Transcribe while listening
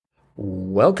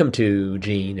Welcome to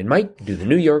Gene and Mike do the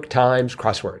New York Times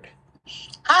crossword.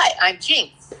 Hi, I'm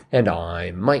Jean. And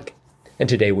I'm Mike. And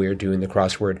today we are doing the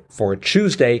crossword for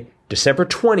Tuesday, December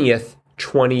 20th,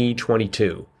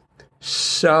 2022.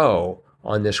 So,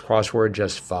 on this crossword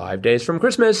just 5 days from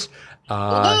Christmas,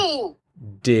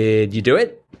 did you do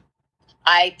it?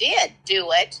 I did do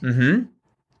it. Mm-hmm.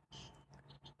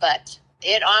 But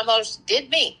it almost did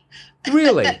me.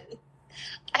 Really?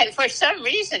 And for some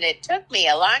reason, it took me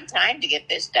a long time to get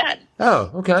this done. Oh,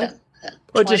 okay.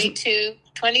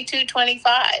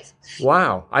 25.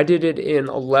 Wow. I did it in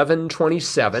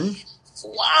 11:27.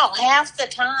 Wow, half the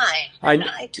time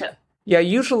I took. Yeah,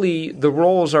 usually the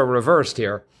roles are reversed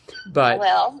here. But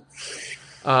well,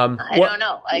 I don't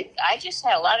know. I just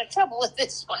had a lot of trouble with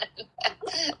this one.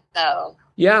 So.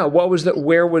 Yeah, where was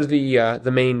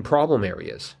the main problem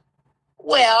areas?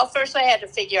 Well, first I had to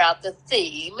figure out the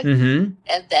theme, and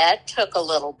that took a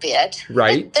little bit.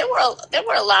 Right. And there were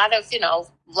a lot of,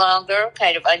 longer,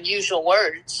 kind of unusual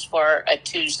words for a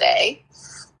Tuesday.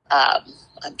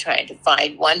 I'm trying to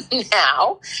find one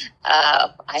now.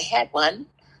 I had one.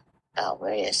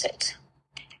 Where is it?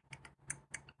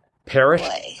 Perish?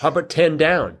 Boy. How about 10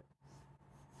 down?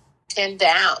 10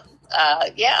 down.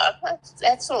 Yeah,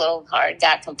 that's a little hard.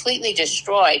 Got completely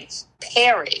destroyed.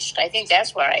 Perished. I think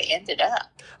that's where I ended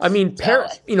up. I mean,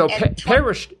 perished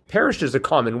is a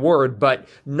common word, but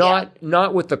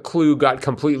not with the clue got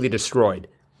completely destroyed.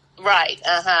 Right,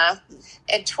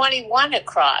 And 21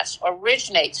 across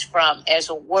originates from as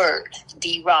a word,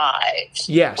 derives.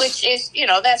 Yes. Which is,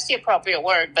 that's the appropriate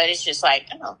word, but it's just like,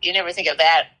 you never think of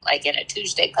that like in a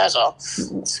Tuesday puzzle.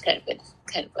 It's kind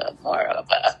of more of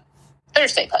a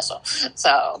Thursday puzzle.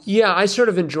 So. Yeah, I sort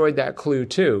of enjoyed that clue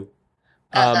too.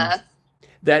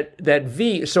 That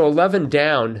V, so 11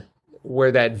 down,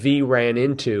 where that V ran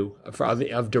into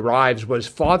of derives was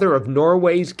father of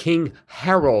Norway's King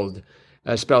Harald,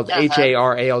 spelled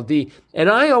Harald. And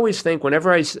I always think,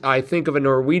 whenever I think of a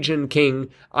Norwegian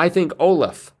king, I think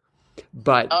Olaf.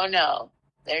 But oh no,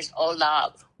 there's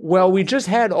Olav. Well, we just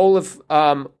had Olaf.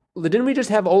 Didn't we just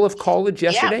have Olaf College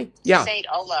yesterday? Yeah. St.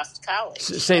 Olaf's College.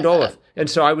 St. Olaf. And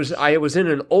so I was in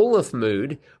an Olaf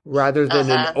mood rather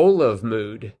than an Olav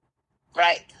mood.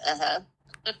 Right.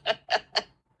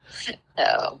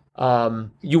 So.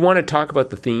 You want to talk about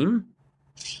the theme?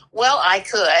 Well, I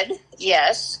could,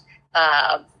 yes.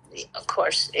 Of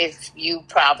course, if you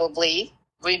probably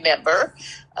remember,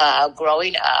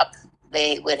 growing up,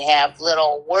 they would have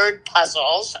little word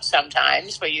puzzles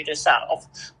sometimes for you to solve,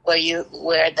 where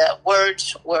the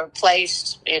words were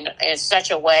placed in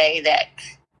such a way that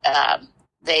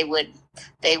they would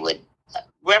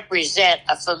represent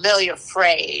a familiar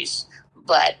phrase,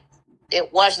 but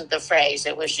it wasn't the phrase.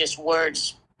 It was just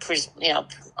words,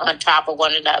 on top of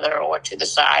one another or to the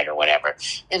side or whatever.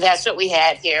 And that's what we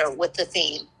had here with the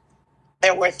theme.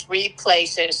 There were 3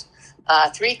 places,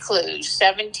 3 clues,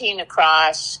 17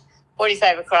 across,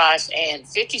 45 across, and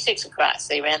 56 across.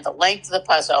 They ran the length of the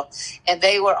puzzle, and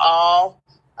they were all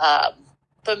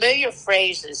familiar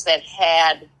phrases that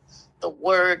had the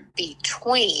word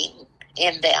between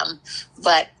in them,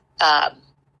 but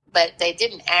they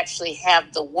didn't actually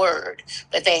have the word,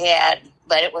 but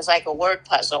it was like a word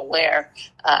puzzle where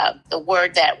the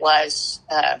word that was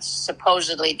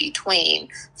supposedly between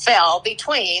fell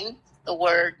between the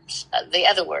words, the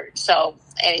other word. So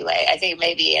anyway, I think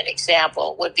maybe an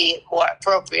example would be more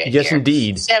appropriate. Yes, here.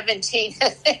 indeed. 17,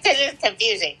 it is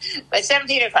confusing, but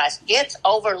 17 across gets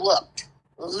overlooked,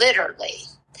 literally.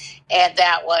 And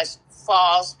that was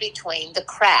falls between the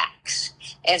cracks.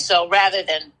 And so rather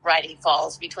than writing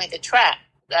fall between the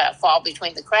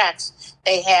cracks,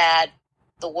 they had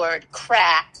the word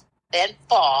crack, then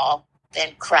fall,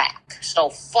 then crack. So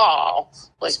fall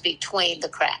was between the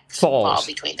cracks. Falls. Fall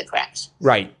between the cracks.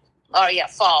 Right.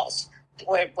 Falls,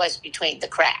 where it was between the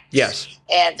cracks. Yes.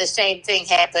 And the same thing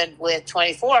happened with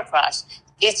 24 across.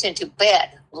 Gets into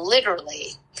bed,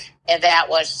 literally. And that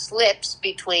was slips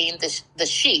between the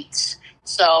sheets.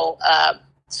 So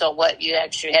what you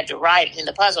actually had to write in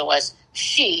the puzzle was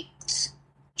sheet,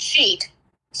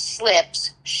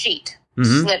 slips, sheet.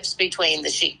 Mm-hmm. Slips between the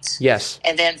sheets. Yes.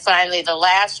 And then finally the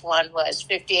last one was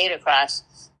 58 across.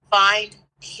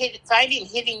 Finding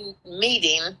hitting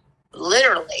meeting,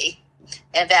 literally,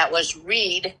 and that was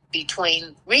reading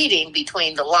between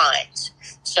the lines.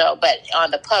 So, but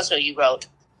on the puzzle you wrote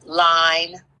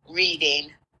line,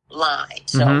 reading, line.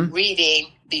 So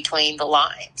reading between the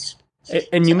lines.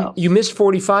 And you missed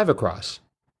 45 across.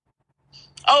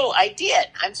 Oh, I did.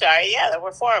 I'm sorry. Yeah, there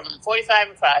were 4 of them. 45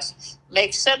 across.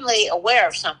 Make suddenly aware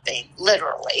of something,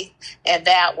 literally. And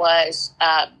that was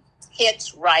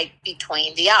hits right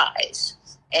between the eyes.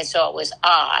 And so it was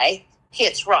I,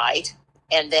 hits right,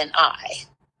 and then I.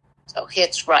 So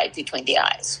hits right between the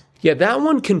I's. Yeah, that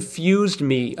one confused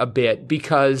me a bit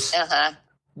because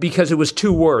it was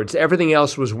two words. Everything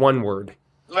else was one word.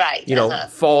 Right.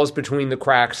 Falls between the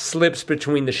cracks, slips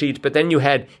between the sheets, but then you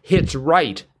had hits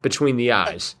right between the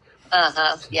I's.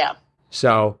 Yeah.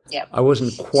 So I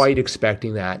wasn't quite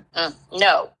expecting that.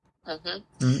 No.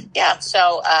 Yeah.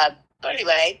 So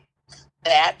anyway,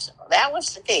 that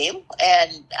was the theme,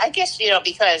 and I guess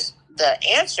because the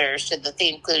answers to the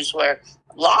theme clues were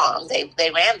long, they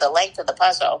ran the length of the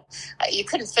puzzle. You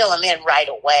couldn't fill them in right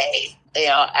away.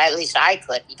 At least I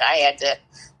couldn't. I had to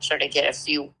sort of get a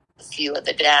few of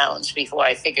the downs before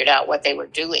I figured out what they were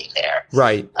doing there.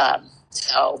 Right.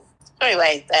 So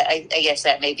anyway, I guess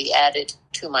that maybe added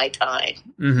to my time.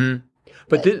 Mm-hmm.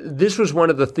 But this was one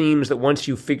of the themes that once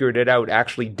you figured it out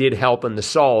actually did help in the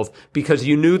solve, because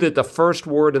you knew that the first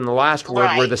word and the last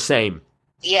word were the same.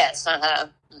 Yes.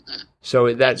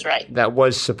 So that's right. That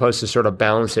was supposed to sort of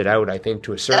balance it out, I think,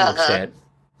 to a certain extent.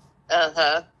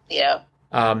 Yeah.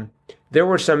 There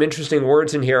were some interesting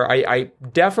words in here. I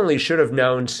definitely should have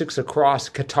known 6 across,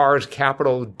 Qatar's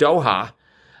capital, Doha.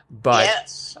 But,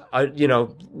 yes.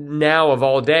 Now of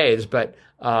all days, but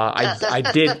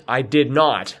I did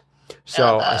not.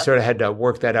 So I sort of had to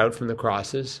work that out from the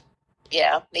crosses.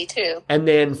 Yeah, me too. And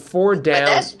then 4 down. But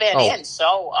that's been in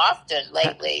so often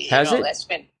lately. Has it? That's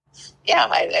been,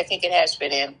 I think it has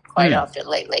been in quite often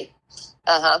lately.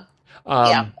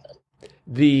 Yeah.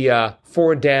 The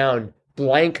 4 down,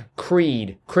 blank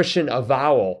creed, Christian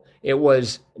avowal. It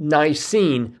was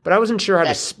Nicene, but I wasn't sure how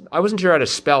to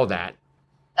spell that.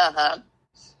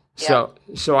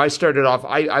 So I started off.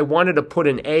 I wanted to put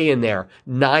an A in there,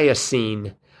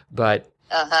 niacin, but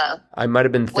I might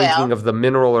have been thinking of the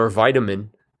mineral or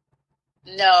vitamin.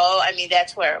 No, I mean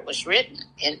that's where it was written.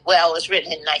 It was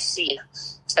written in Nicaea.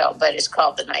 So, but it's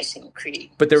called the Nicene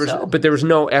Creed. But there was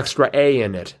no extra A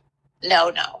in it.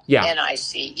 No. Yeah.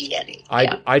 Nicene.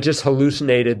 I just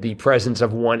hallucinated the presence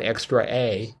of one extra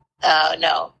A.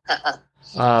 No.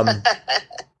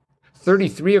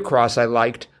 33 across I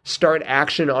liked. Start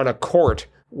action on a court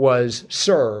was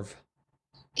serve.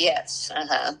 Yes.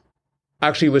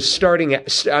 Actually, it was starting.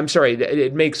 I'm sorry.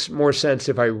 It makes more sense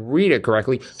if I read it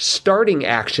correctly. Starting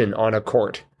action on a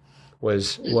court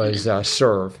was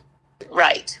serve.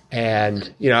 Right.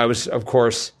 And I was, of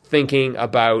course, thinking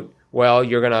about, well,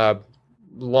 you're going to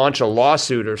launch a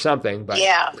lawsuit or something, but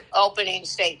opening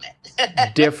statement.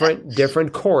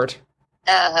 different court.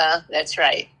 That's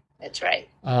right.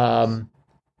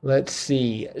 Let's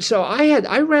see. So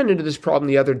I ran into this problem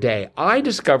the other day. I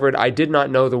discovered I did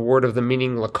not know the word of the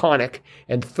meaning laconic,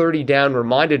 and 30 down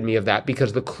reminded me of that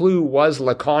because the clue was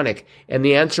laconic, and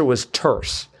the answer was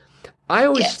terse. I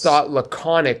always thought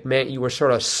laconic meant you were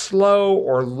sort of slow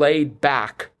or laid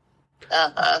back,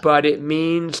 but it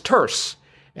means terse.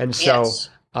 And so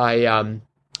I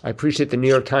appreciate the New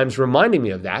York Times reminding me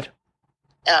of that.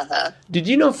 Did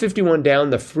you know 51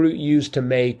 down, the fruit used to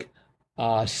make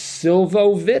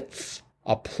Silvovitz,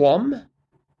 a plum?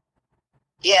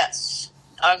 Yes.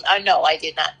 No, I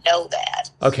did not know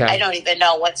that. Okay. I don't even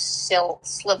know what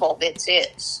Slivovitz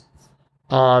is.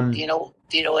 Do you know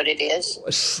what it is?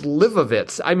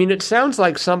 Slivovitz. I mean, it sounds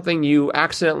like something you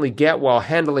accidentally get while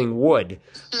handling wood.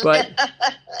 But,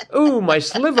 ooh, my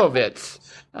Slivovitz.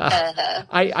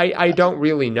 I don't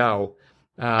really know.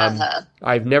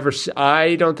 I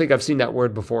don't think I've seen that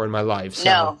word before in my life. So.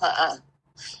 No.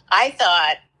 I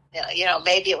thought,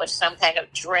 maybe it was some kind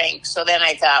of drink. So then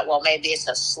I thought, well, maybe it's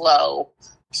a slow,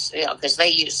 because they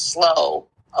use slow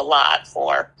a lot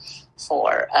for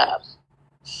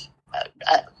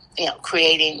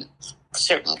creating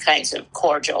certain kinds of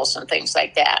cordials and things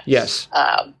like that. Yes.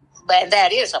 But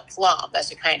that is a plum.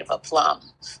 That's a kind of a plum.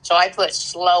 So I put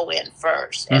slow in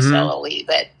first, SLOE,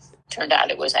 but turned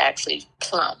out it was actually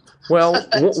plum. Well,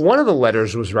 one of the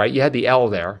letters was right. You had the L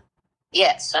there.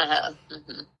 Yes.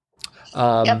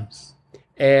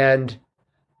 And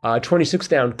 26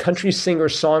 down, country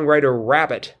singer-songwriter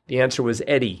Rabbit. The answer was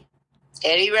Eddie.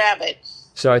 Eddie Rabbit.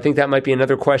 So I think that might be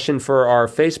another question for our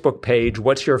Facebook page.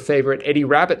 What's your favorite Eddie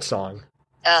Rabbit song?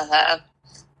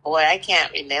 Boy, I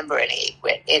can't remember any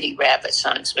Eddie Rabbit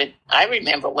songs, but I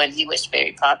remember when he was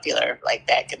very popular, like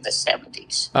back in the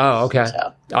 70s. Oh, okay.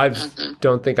 So, I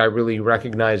don't think I really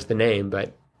recognize the name,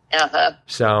 but...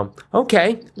 So,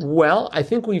 okay. Well, I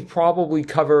think we've probably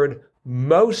covered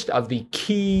most of the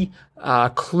key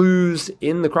clues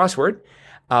in the crossword,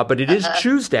 but it is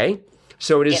Tuesday,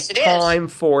 so it is time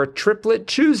for Triplet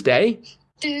Tuesday.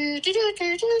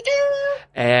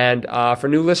 And for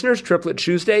new listeners, Triplet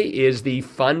Tuesday is the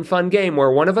fun game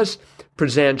where one of us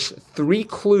presents 3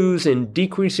 clues in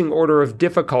decreasing order of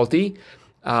difficulty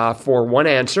for one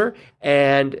answer,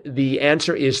 and the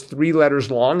answer is 3 letters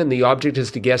long, and the object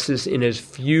is to guess this in as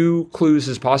few clues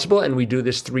as possible, and we do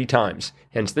this 3 times.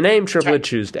 Hence the name, Trivia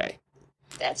Tuesday.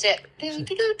 That's it.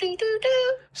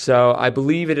 So I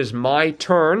believe it is my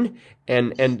turn,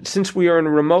 and since we are in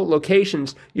remote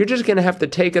locations, you're just going to have to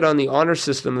take it on the honor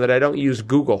system that I don't use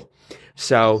Google.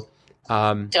 So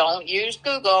don't use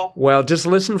Google. Well, just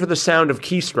listen for the sound of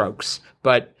keystrokes,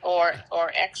 but or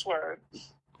X word.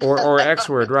 or X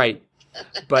word, right?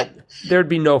 But there'd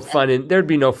be no fun in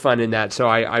that, so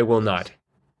I will not.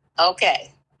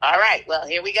 Okay. All right. Well,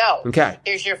 here we go. Okay.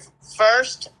 Here's your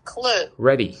first clue.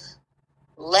 Ready.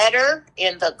 Letter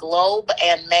in the Globe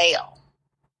and Mail.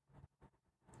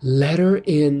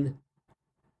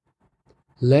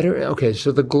 Okay,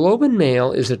 so the Globe and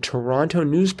Mail is a Toronto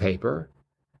newspaper.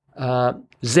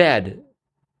 Z.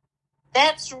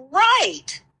 That's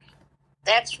right.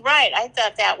 That's right. I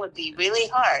thought that would be really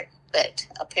hard, but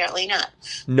apparently not.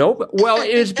 Nope. Well,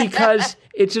 it is because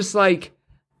it's just like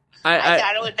I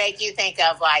thought it would make you think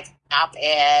of like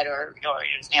op-ed or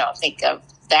think of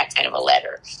that kind of a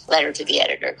letter to the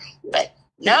editor. But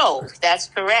no, that's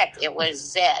correct. It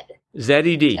was Z.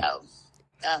 Z-E-D. So,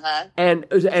 And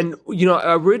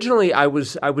originally I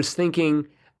was thinking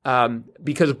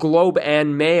because Globe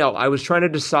and Mail, I was trying to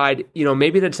decide,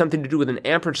 maybe it had something to do with an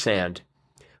ampersand.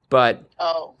 But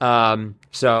so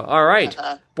all right,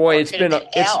 boy, it's been an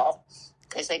L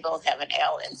because they both have an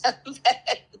L in them.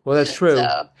 Well, that's true.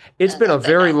 So, it's been a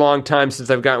very long time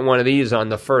since I've gotten one of these on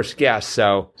the first guess.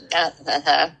 So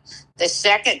the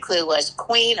second clue was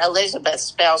Queen Elizabeth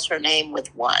spells her name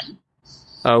with 1.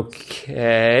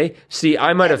 Okay. See,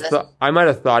 I might have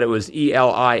thought it was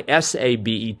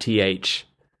Elisabeth,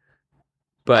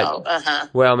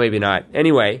 but well, maybe not.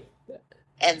 Anyway.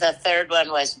 And the third one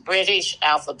was British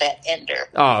alphabet ender.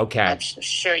 Oh, okay. I'm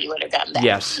sure you would have gotten that.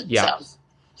 Yes, yeah. So,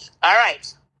 all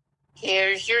right.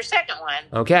 Here's your second one.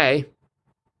 Okay.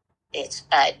 It's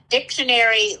a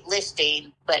dictionary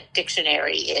listing, but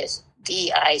dictionary is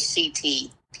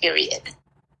DICT, period.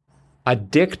 A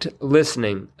dict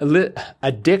listing?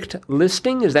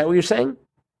 Is that what you're saying?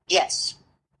 Yes.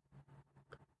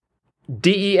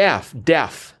 DEF,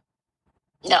 deaf.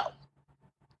 No.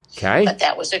 Okay. But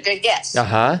that was a good guess.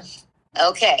 Uh-huh.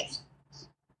 Okay.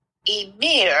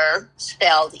 Emir,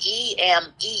 spelled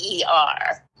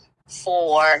E-M-E-E-R,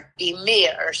 for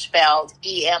Emir, spelled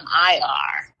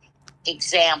E-M-I-R.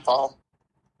 Example.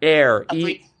 Air,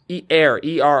 air,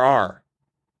 E-R-R.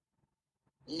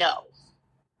 No.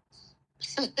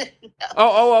 No.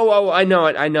 Oh, I know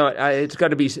it. It's got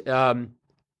to be,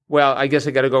 well, I guess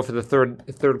I got to go for the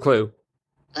third clue.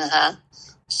 Uh-huh.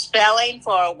 Spelling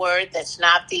for a word that's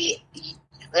not the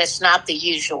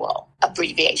usual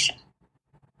abbreviation.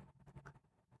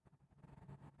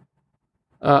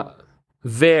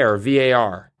 VAR,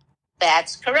 V-A-R.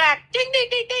 That's correct. Ding, ding,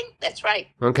 ding, ding. That's right.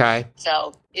 Okay.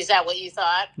 So, is that what you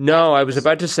thought? No, I was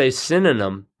about to say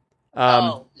synonym.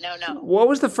 No. What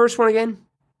was the first one again?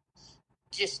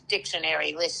 Just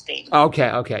dictionary listing.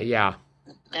 Okay, yeah.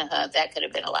 That could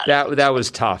have been a lot. That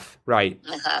was tough, right?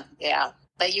 Yeah,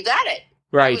 but you got it.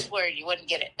 Right. I was worried you wouldn't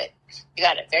get it, but you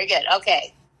got it. Very good.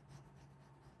 Okay.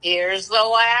 Here's the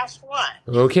last one.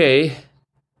 Okay.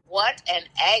 What an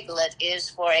aglet is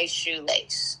for a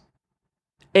shoelace.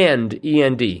 End,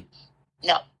 E-N-D.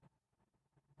 No.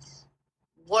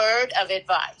 Word of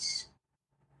advice.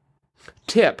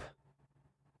 Tip.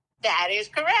 That is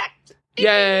correct. Ding,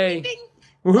 Yay. ding, ding, ding.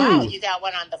 Woohoo. Wow, you got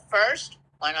one on the first,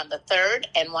 one on the third,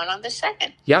 and one on the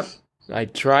second. Yep. I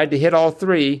tried to hit all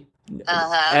 3. The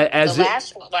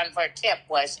last one for tip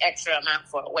was extra amount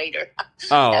for a waiter.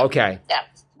 Oh, okay.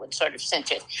 That would sort of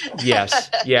cinch it. Yes.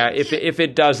 Yeah. If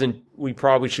it doesn't, we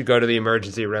probably should go to the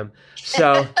emergency room.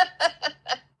 So,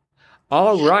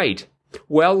 all right.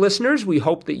 Well, listeners, we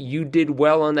hope that you did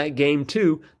well on that game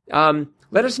too.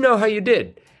 Let us know how you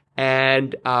did.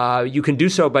 And you can do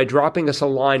so by dropping us a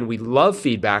line. We love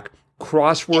feedback.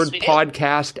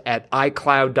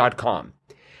 Crosswordpodcast@icloud.com.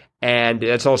 And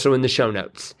that's also in the show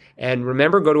notes. And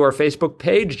remember, go to our Facebook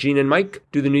page, Gene and Mike,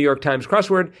 do the New York Times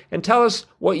crossword, and tell us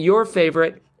what your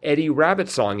favorite Eddie Rabbit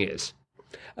song is.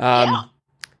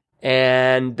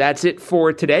 And that's it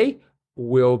for today.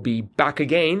 We'll be back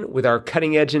again with our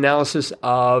cutting-edge analysis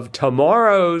of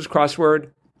tomorrow's crossword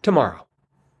tomorrow.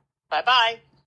 Bye-bye.